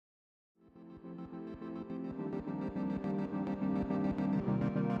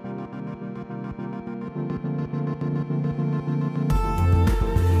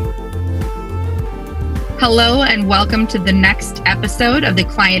Hello and welcome to the next episode of the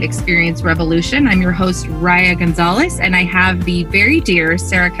Client Experience Revolution. I'm your host, Raya Gonzalez, and I have the very dear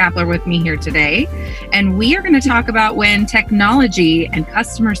Sarah Kapler with me here today. And we are going to talk about when technology and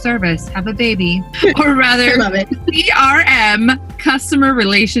customer service have a baby, or rather CRM, Customer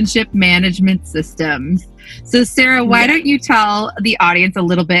Relationship Management Systems. So Sarah, why don't you tell the audience a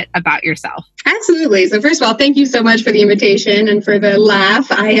little bit about yourself? Absolutely. So first of all, thank you so much for the invitation and for the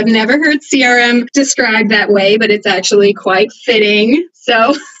laugh. I have never heard CRM described that way, but it's actually quite fitting.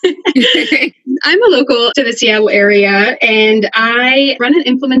 So I'm a local to the Seattle area, and I run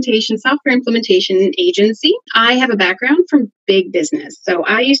an software implementation agency. I have a background from big business. So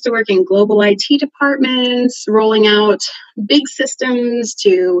I used to work in global IT departments, rolling out big systems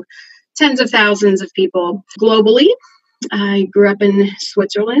to tens of thousands of people globally. I grew up in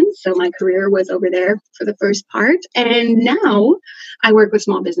Switzerland, so my career was over there for the first part. And now I work with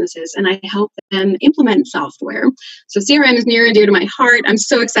small businesses and I help them implement software. So CRM is near and dear to my heart. I'm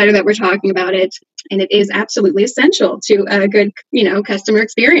so excited that we're talking about it. And it is absolutely essential to a good, customer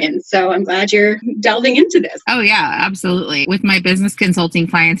experience. So I'm glad you're delving into this. Oh, yeah, absolutely. With my business consulting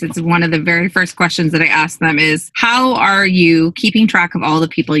clients, it's one of the very first questions that I ask them is, how are you keeping track of all the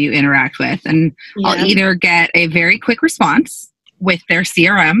people you interact with? And I'll either get a very quick response with their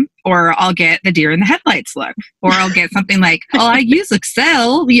CRM, or I'll get the deer in the headlights look, or I'll get something like, oh, I use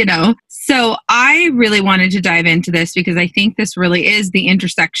Excel, So I really wanted to dive into this because I think this really is the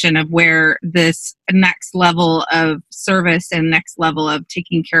intersection of where this next level of service and next level of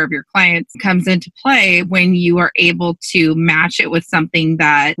taking care of your clients comes into play when you are able to match it with something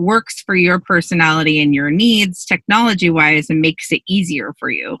that works for your personality and your needs technology-wise and makes it easier for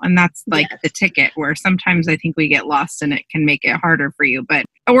you. And that's like the ticket where sometimes I think we get lost and it can make it harder for you,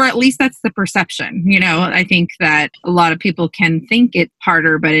 or at least that's the perception. I think that a lot of people can think it's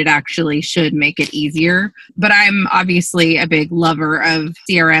harder, but it actually should make it easier. But I'm obviously a big lover of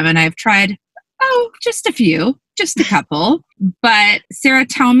CRM, and I've tried, just a couple. But Sarah,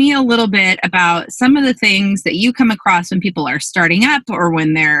 tell me a little bit about some of the things that you come across when people are starting up or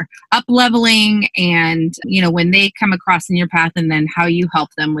when they're up leveling and, when they come across in your path, and then how you help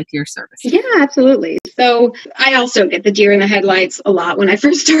them with your service. Yeah, absolutely. So I also get the deer in the headlights a lot when I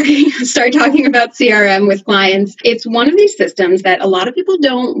first start talking about CRM with clients. It's one of these systems that a lot of people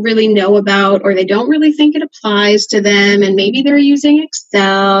don't really know about, or they don't really think it applies to them. And maybe they're using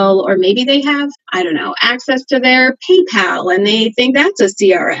Excel, or maybe they have, access to their PayPal and they think that's a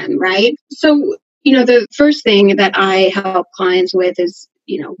CRM, right? So, the first thing that I help clients with is,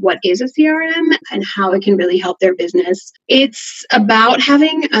 what is a CRM and how it can really help their business. It's about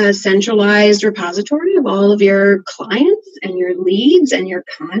having a centralized repository of all of your clients and your leads and your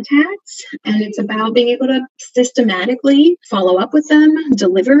contacts. And it's about being able to systematically follow up with them,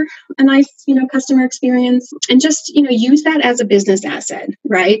 deliver a nice, customer experience, and just, use that as a business asset,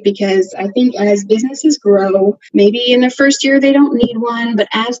 right? Because I think as businesses grow, maybe in their first year, they don't need one, but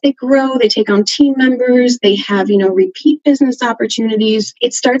as they grow, they take on team members, they have, repeat business opportunities.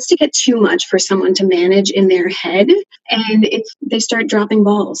 It starts to get too much for someone to manage in their head, and they start dropping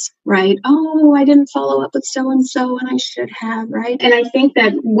balls, right? Oh, I didn't follow up with so-and-so and I should have, right? And I think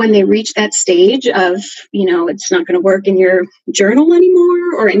that when they reach that stage of, it's not going to work in your journal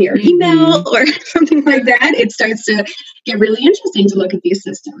anymore or in your email or something like that, it starts to get really interesting to look at these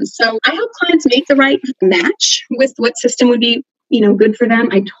systems. So I help clients make the right match with what system would be good for them.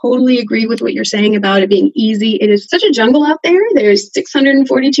 I totally agree with what you're saying about it being easy. It is such a jungle out there. There's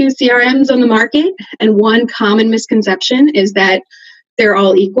 642 CRMs on the market. And one common misconception is that they're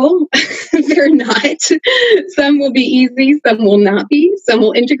all equal. They're not. Some will be easy. Some will not be. Some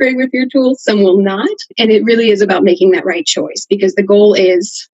will integrate with your tools. Some will not. And it really is about making that right choice, because the goal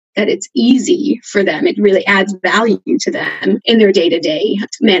is that it's easy for them. It really adds value to them in their day-to-day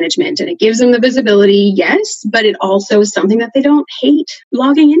management. And it gives them the visibility, yes, but it also is something that they don't hate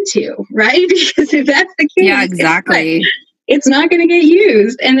logging into, right? Because if that's the case, yeah, exactly. It's not going to get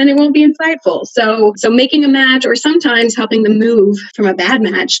used, and then it won't be insightful. So making a match, or sometimes helping them move from a bad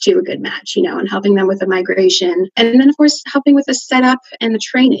match to a good match, and helping them with a migration. And then, of course, helping with the setup and the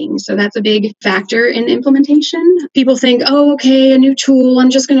training. So that's a big factor in implementation. People think, oh, okay, a new tool,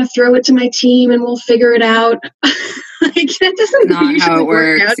 I'm just going to throw it to my team and we'll figure it out. Like that doesn't not usually how it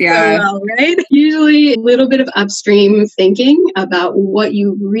work works. out Yeah. so well, right? Usually a little bit of upstream thinking about what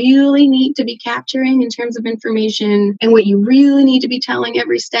you really need to be capturing in terms of information and what you really need to be telling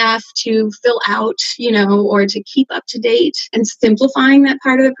every staff to fill out, or to keep up to date. And simplifying that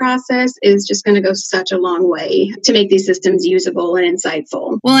part of the process is just going to go such a long way to make these systems usable and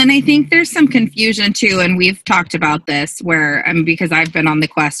insightful. Well, and I think there's some confusion too, and we've talked about this where, because I've been on the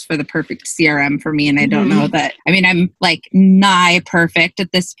quest for the perfect CRM for me, and I don't know that, I'm like nigh perfect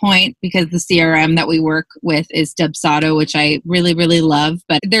at this point because the CRM that we work with is Dubsado, which I really, really love,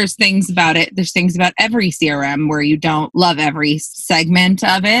 but there's things about it. There's things about every CRM where you don't love every segment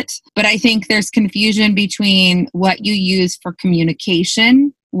of it. But I think there's confusion between what you use for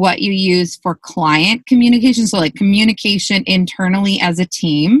communication, what you use for client communication. So like communication internally as a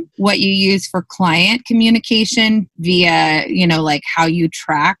team, what you use for client communication via, like how you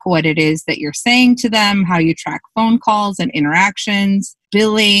track what it is that you're saying to them, how you track phone calls and interactions,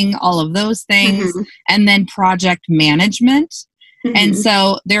 billing, all of those things, and then project management. And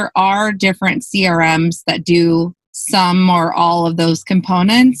so there are different CRMs that do some or all of those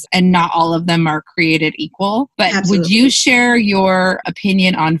components, and not all of them are created equal. But Absolutely. Would you share your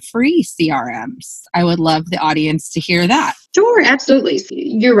opinion on free CRMs? I would love the audience to hear that. Sure, absolutely.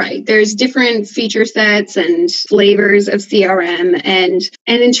 You're right. There's different feature sets and flavors of CRM. And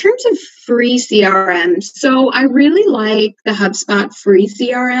in terms of free CRM, so I really like the HubSpot free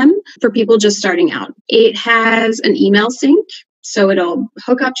CRM for people just starting out. It has an email sync. So it'll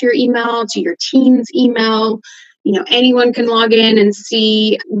hook up to your email, to your team's email. Anyone can log in and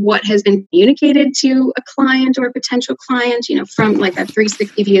see what has been communicated to a client or a potential client, from like that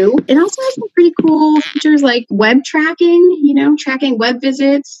 360 view. It also has some pretty cool features like web tracking, tracking web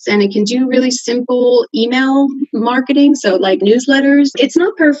visits, and it can do really simple email marketing. So like newsletters. It's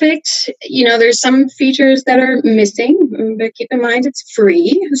not perfect. There's some features that are missing, but keep in mind it's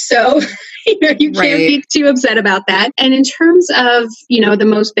free. So, you can't be too upset about that. And in terms of, the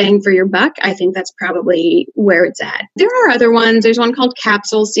most bang for your buck, I think that's probably where it's at. There are other ones. There's one called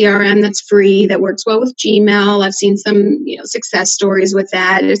Capsule CRM that's free that works well with Gmail. I've seen some, success stories with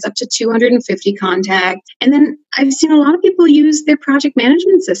that. It's up to 250 contacts. And then I've seen a lot of people use their project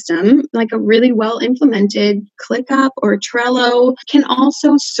management system, like a really well implemented ClickUp or Trello can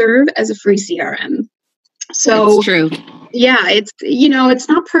also serve as a free CRM. So it's true. Yeah, it's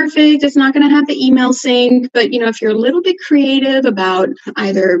not perfect. It's not going to have the email sync, but if you're a little bit creative about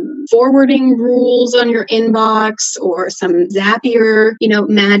either forwarding rules on your inbox or some Zapier,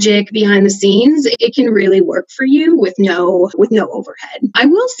 magic behind the scenes, it can really work for you with no overhead. I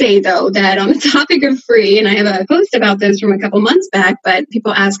will say though that on the topic of free, and I have a post about this from a couple months back, but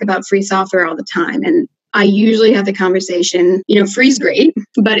people ask about free software all the time, and I usually have the conversation, free's great,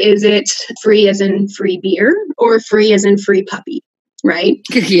 but is it free as in free beer or free as in free puppy? Right?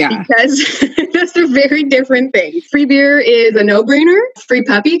 Yeah. Because that's a very different thing. Free beer is a no-brainer. Free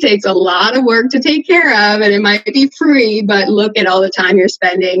puppy takes a lot of work to take care of, and it might be free, but look at all the time you're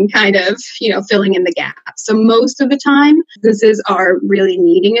spending kind of, filling in the gap. So most of the time, businesses are really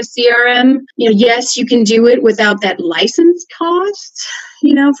needing a CRM. Yes, you can do it without that license cost,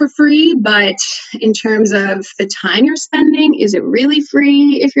 for free, but in terms of the time you're spending, is it really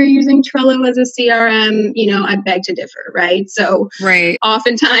free if you're using Trello as a CRM? I beg to differ, right? So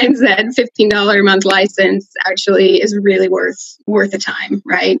oftentimes that $15 a month license actually is really worth the time,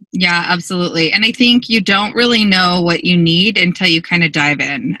 right? Yeah, absolutely. And I think you don't really know what you need until you kind of dive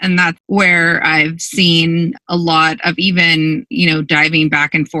in. And that's where I've seen a lot of even, diving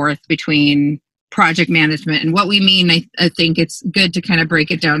back and forth between project management and what we mean. I think it's good to kind of break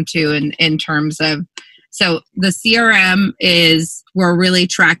it down too in terms of, so the CRM is we're really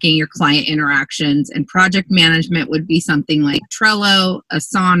tracking your client interactions, and project management would be something like Trello,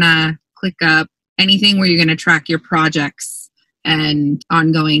 Asana, ClickUp, anything where you're going to track your projects and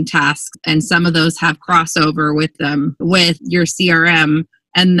ongoing tasks. And some of those have crossover with them with your CRM.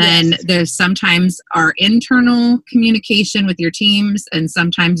 And then there's sometimes our internal communication with your teams, and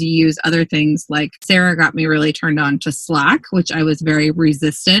sometimes you use other things like Sarah got me really turned on to Slack, which I was very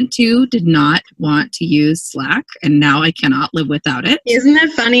resistant to, did not want to use Slack, and now I cannot live without it. Isn't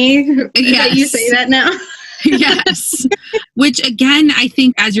that funny that you say that now? Yes. Which again, I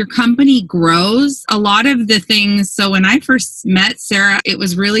think as your company grows, a lot of the things, so when I first met Sarah, it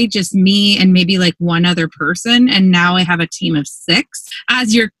was really just me and maybe like one other person. And now I have a team of 6.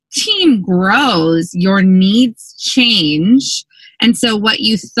 As your team grows, your needs change. And so what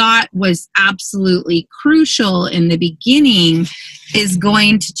you thought was absolutely crucial in the beginning is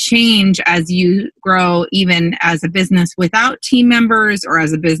going to change as you grow, even as a business without team members or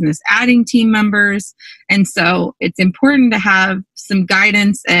as a business adding team members. And so it's important to have some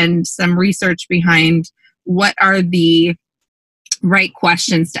guidance and some research behind what are the right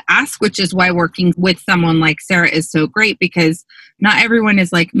questions to ask, which is why working with someone like Sarah is so great, because not everyone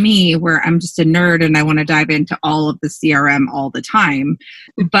is like me, where I'm just a nerd and I want to dive into all of the CRM all the time.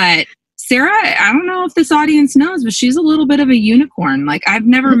 But Sarah, I don't know if this audience knows, but she's a little bit of a unicorn. Like, I've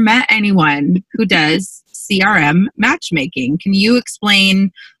never met anyone who does CRM matchmaking. Can you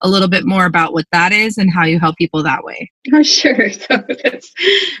explain a little bit more about what that is and how you help people that way? Oh, sure. So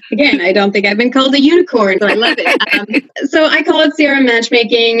again, I don't think I've been called a unicorn, but I love it. So I call it CRM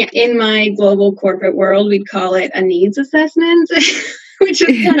matchmaking. In my global corporate world, we'd call it a needs assessment. Which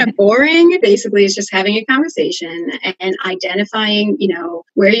is kind of boring. Basically, it's just having a conversation and identifying,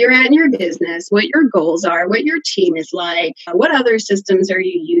 where you're at in your business, what your goals are, what your team is like, what other systems are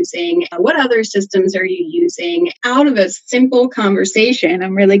you using, Out of a simple conversation,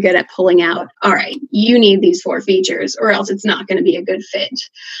 I'm really good at pulling out, all right, you need these 4 features or else it's not going to be a good fit.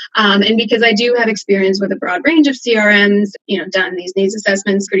 And because I do have experience with a broad range of CRMs, done these needs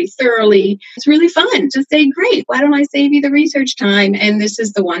assessments pretty thoroughly, it's really fun to say, great, why don't I save you the research time? And this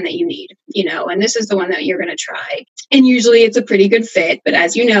is the one that you need, and this is the one that you're going to try. And usually it's a pretty good fit. But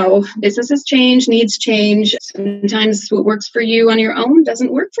as you know, businesses change, needs change. Sometimes what works for you on your own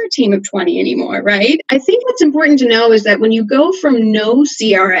doesn't work for a team of 20 anymore, right? I think what's important to know is that when you go from no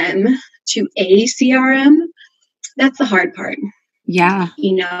CRM to a CRM, that's the hard part. Yeah.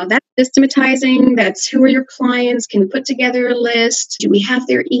 That's systematizing. That's who are your clients? Can we put together a list? Do we have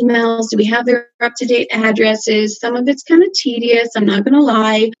their emails? Do we have their up-to-date addresses? Some of it's kind of tedious, I'm not going to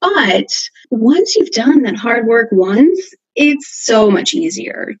lie. But once you've done that hard work once, it's so much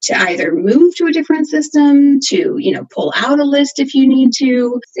easier to either move to a different system, to, pull out a list if you need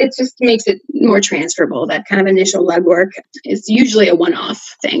to. It just makes it more transferable. That kind of initial legwork is usually a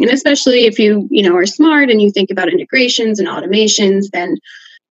one-off thing. And especially if you, are smart and you think about integrations and automations, then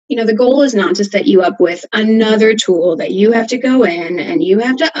the goal is not to set you up with another tool that you have to go in and you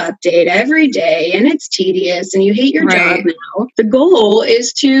have to update every day and it's tedious and you hate your job now. The goal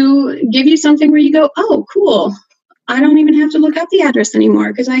is to give you something where you go, oh, cool. I don't even have to look up the address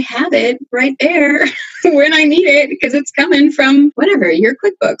anymore because I have it right there when I need it because it's coming from whatever, your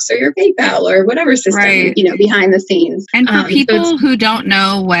QuickBooks or your PayPal or whatever system, behind the scenes. And for people who don't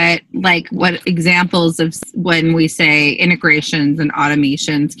know what examples of when we say integrations and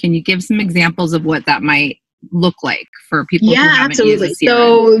automations, can you give some examples of what that might look like for people who haven't absolutely. used a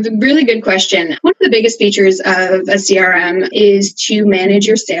CRM? So really good question. One of the biggest features of a CRM is to manage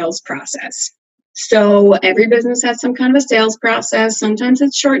your sales process. So every business has some kind of a sales process. Sometimes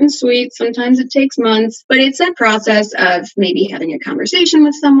it's short and sweet. Sometimes it takes months. But it's that process of maybe having a conversation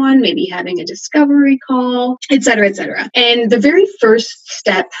with someone, maybe having a discovery call, et cetera, et cetera. And the very first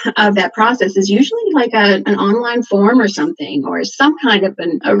step of that process is usually like an online form or something, or some kind of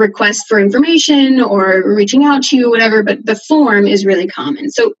a request for information or reaching out to you, whatever. But the form is really common.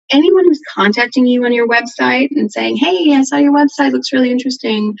 So anyone who's contacting you on your website and saying, hey, I saw your website, looks really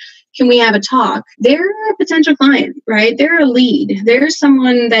interesting. Can we have a talk? They're a potential client, right? They're a lead. They're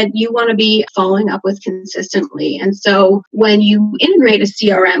someone that you want to be following up with consistently. And so when you integrate a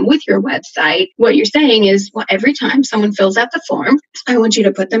CRM with your website, what you're saying is, well, every time someone fills out the form, I want you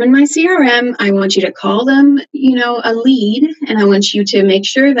to put them in my CRM. I want you to call them, a lead. And I want you to make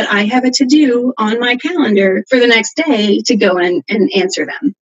sure that I have a to-do on my calendar for the next day to go in and answer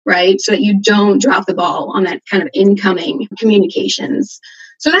them, right? So that you don't drop the ball on that kind of incoming communications.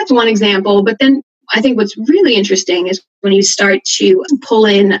 So that's one example. But then I think what's really interesting is when you start to pull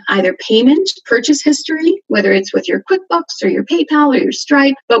in either payment, purchase history, whether it's with your QuickBooks or your PayPal or your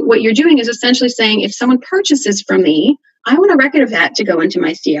Stripe. But what you're doing is essentially saying, if someone purchases from me, I want a record of that to go into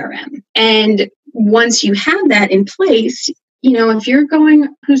my CRM. And once you have that in place, if you're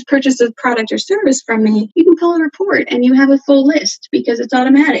who's purchased a product or service from me, you can pull a report and you have a full list because it's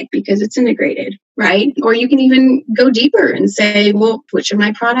automatic, because it's integrated, right? Or you can even go deeper and say, well, which of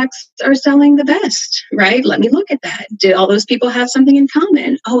my products are selling the best, right? Let me look at that. Did all those people have something in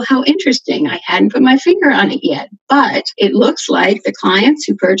common? Oh, how interesting. I hadn't put my finger on it yet, but it looks like the clients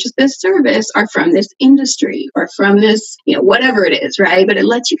who purchased this service are from this industry or from this, whatever it is, right? But it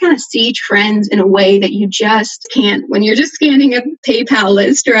lets you kind of see trends in a way that you just can't when you're just scanning a PayPal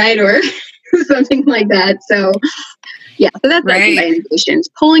list, right? Or something like that. So that's right. Integrations,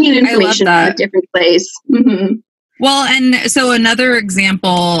 pulling in information from a different place. Mm-hmm. Well, and so another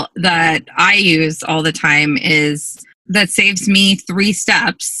example that I use all the time is that saves me 3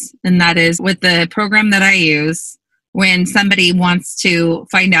 steps. And that is with the program that I use. When somebody wants to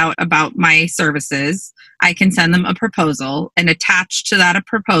find out about my services, I can send them a proposal, and attached to that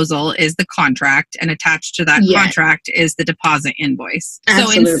proposal is the contract, and attached to that contract is the deposit invoice.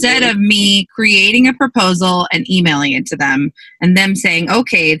 Absolutely. So instead of me creating a proposal and emailing it to them and them saying,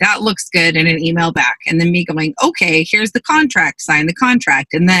 okay, that looks good in an email back, and then me going, okay, here's the contract, sign the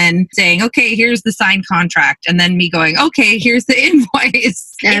contract, and then saying, okay, here's the signed contract, and then me going, okay, here's the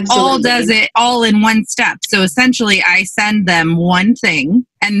invoice. Absolutely. It all does it all in one step. So essentially I send them one thing,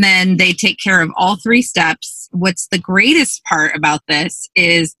 and then they take care of all 3 steps. What's the greatest part about this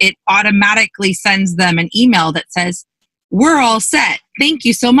is it automatically sends them an email that says, we're all set. Thank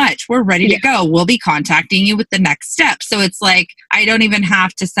you so much. We're ready to go. We'll be contacting you with the next step. So it's like, I don't even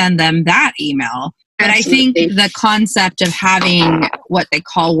have to send them that email. But Absolutely. I think the concept of having what they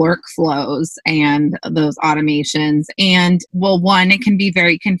call workflows and those automations, and well, 1, it can be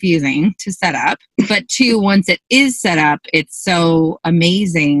very confusing to set up, but 2, once it is set up, it's so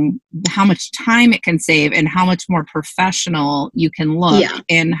amazing how much time it can save and how much more professional you can look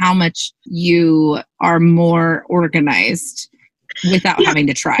and how much you are more organized without having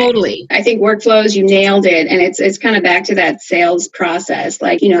to try. Totally. I think workflows, you nailed it. And it's kind of back to that sales process.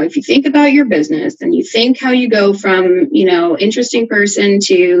 Like, if you think about your business and you think how you go from, interesting person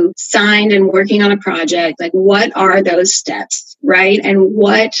to signed and working on a project, like what are those steps, right? And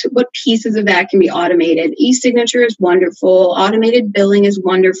what pieces of that can be automated? E-signature is wonderful. Automated billing is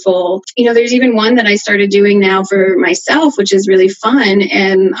wonderful. There's even one that I started doing now for myself, which is really fun.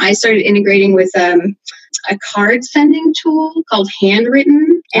 And I started integrating with a card sending tool called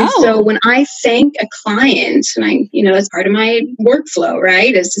Handwritten. And so when I thank a client, and that's part of my workflow,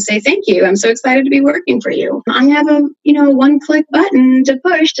 right, is to say, thank you. I'm so excited to be working for you. I have a, one-click button to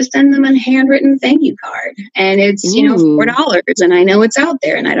push to send them a handwritten thank you card. And it's, $4. And I know it's out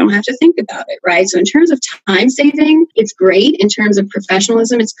there and I don't have to think about it, right? So in terms of time saving, it's great. In terms of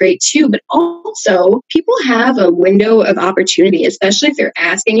professionalism, it's great too. But also, people have a window of opportunity, especially if they're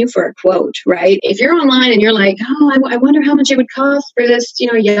asking you for a quote, right? If you're online and you're like, I wonder how much it would cost for this,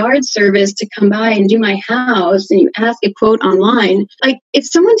 yard service to come by and do my house, and you ask a quote online, like if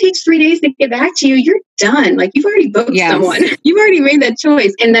someone takes 3 days to get back to you, you're done. Like you've already booked someone. You've already made that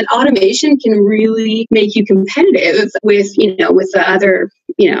choice. And that automation can really make you competitive with, with the other,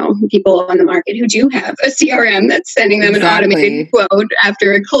 people on the market who do have a CRM that's sending them an automated quote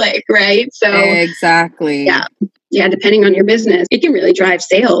after a click, right? So exactly. Yeah, depending on your business, it can really drive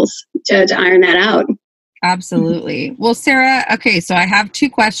sales to iron that out. Absolutely. Well, Sarah, okay, so I have 2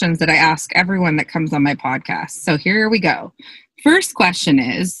 questions that I ask everyone that comes on my podcast. So here we go. First question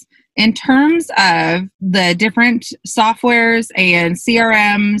is, in terms of the different softwares and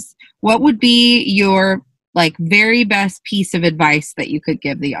CRMs, what would be your very best piece of advice that you could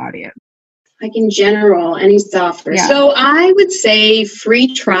give the audience? Like in general, any software. Yeah. So I would say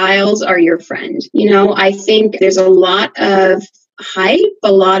free trials are your friend. I think there's a lot of hype,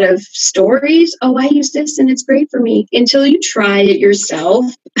 a lot of stories. Oh, I use this and it's great for me. Until you try it yourself,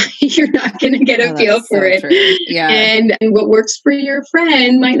 you're not going to get a feel for it. Yeah. And what works for your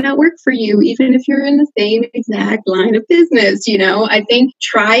friend might not work for you, even if you're in the same exact line of business. I think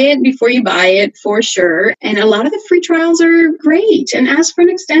try it before you buy it for sure. And a lot of the free trials are great. And ask for an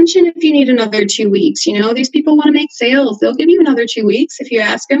extension if you need another 2 weeks. These people want to make sales. They'll give you another 2 weeks if you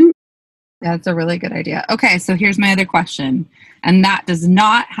ask them. That's a really good idea. Okay, so here's my other question. And that does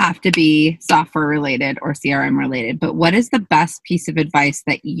not have to be software related or CRM related, but what is the best piece of advice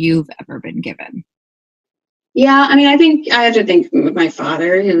that you've ever been given? Yeah, I think I have to think of my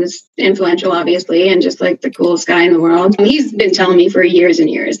father, who was influential, obviously, and just like the coolest guy in the world. He's been telling me for years and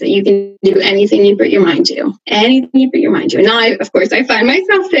years that you can do anything you put your mind to. Anything you put your mind to. And now, of course, I find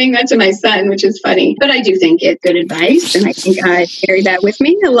myself saying that to my son, which is funny. But I do think it's good advice, and I think I carry that with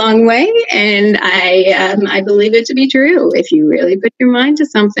me a long way. And I believe it to be true. If you really put your mind to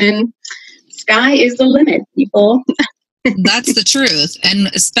something, sky is the limit, people. That's the truth. And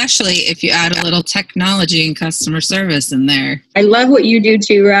especially if you add a little technology and customer service in there. I love what you do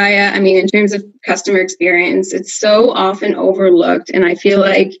too, Raya. In terms of customer experience, it's so often overlooked. And I feel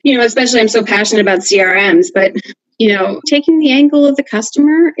like, especially I'm so passionate about CRMs, but, taking the angle of the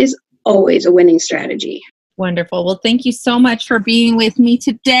customer is always a winning strategy. Wonderful. Well, thank you so much for being with me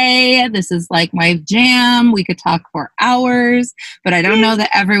today. This is like my jam. We could talk for hours, but I don't know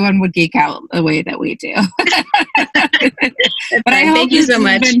that everyone would geek out the way that we do. But I hope thank you so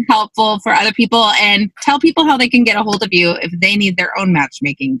much. It's been helpful for other people, and tell people how they can get a hold of you if they need their own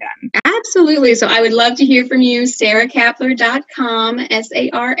matchmaking done. Absolutely. So I would love to hear from you. SarahKapler.com,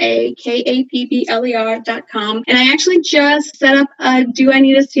 SarahKapler.com. And I actually just set up a Do I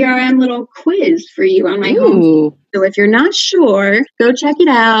Need a CRM little quiz for you on my home. So if you're not sure, go check it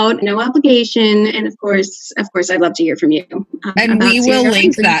out. No obligation. And of course, I'd love to hear from you. And we will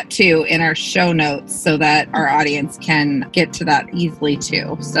link that too in our show notes so that our audience can get to that easily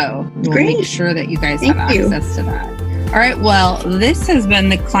too. So we'll make sure that you guys have access to that. All right. Well, this has been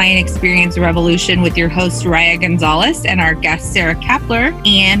the Client Experience Revolution with your host, Raya Gonzalez, and our guest, Sarah Kapler.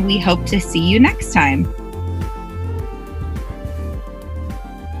 And we hope to see you next time.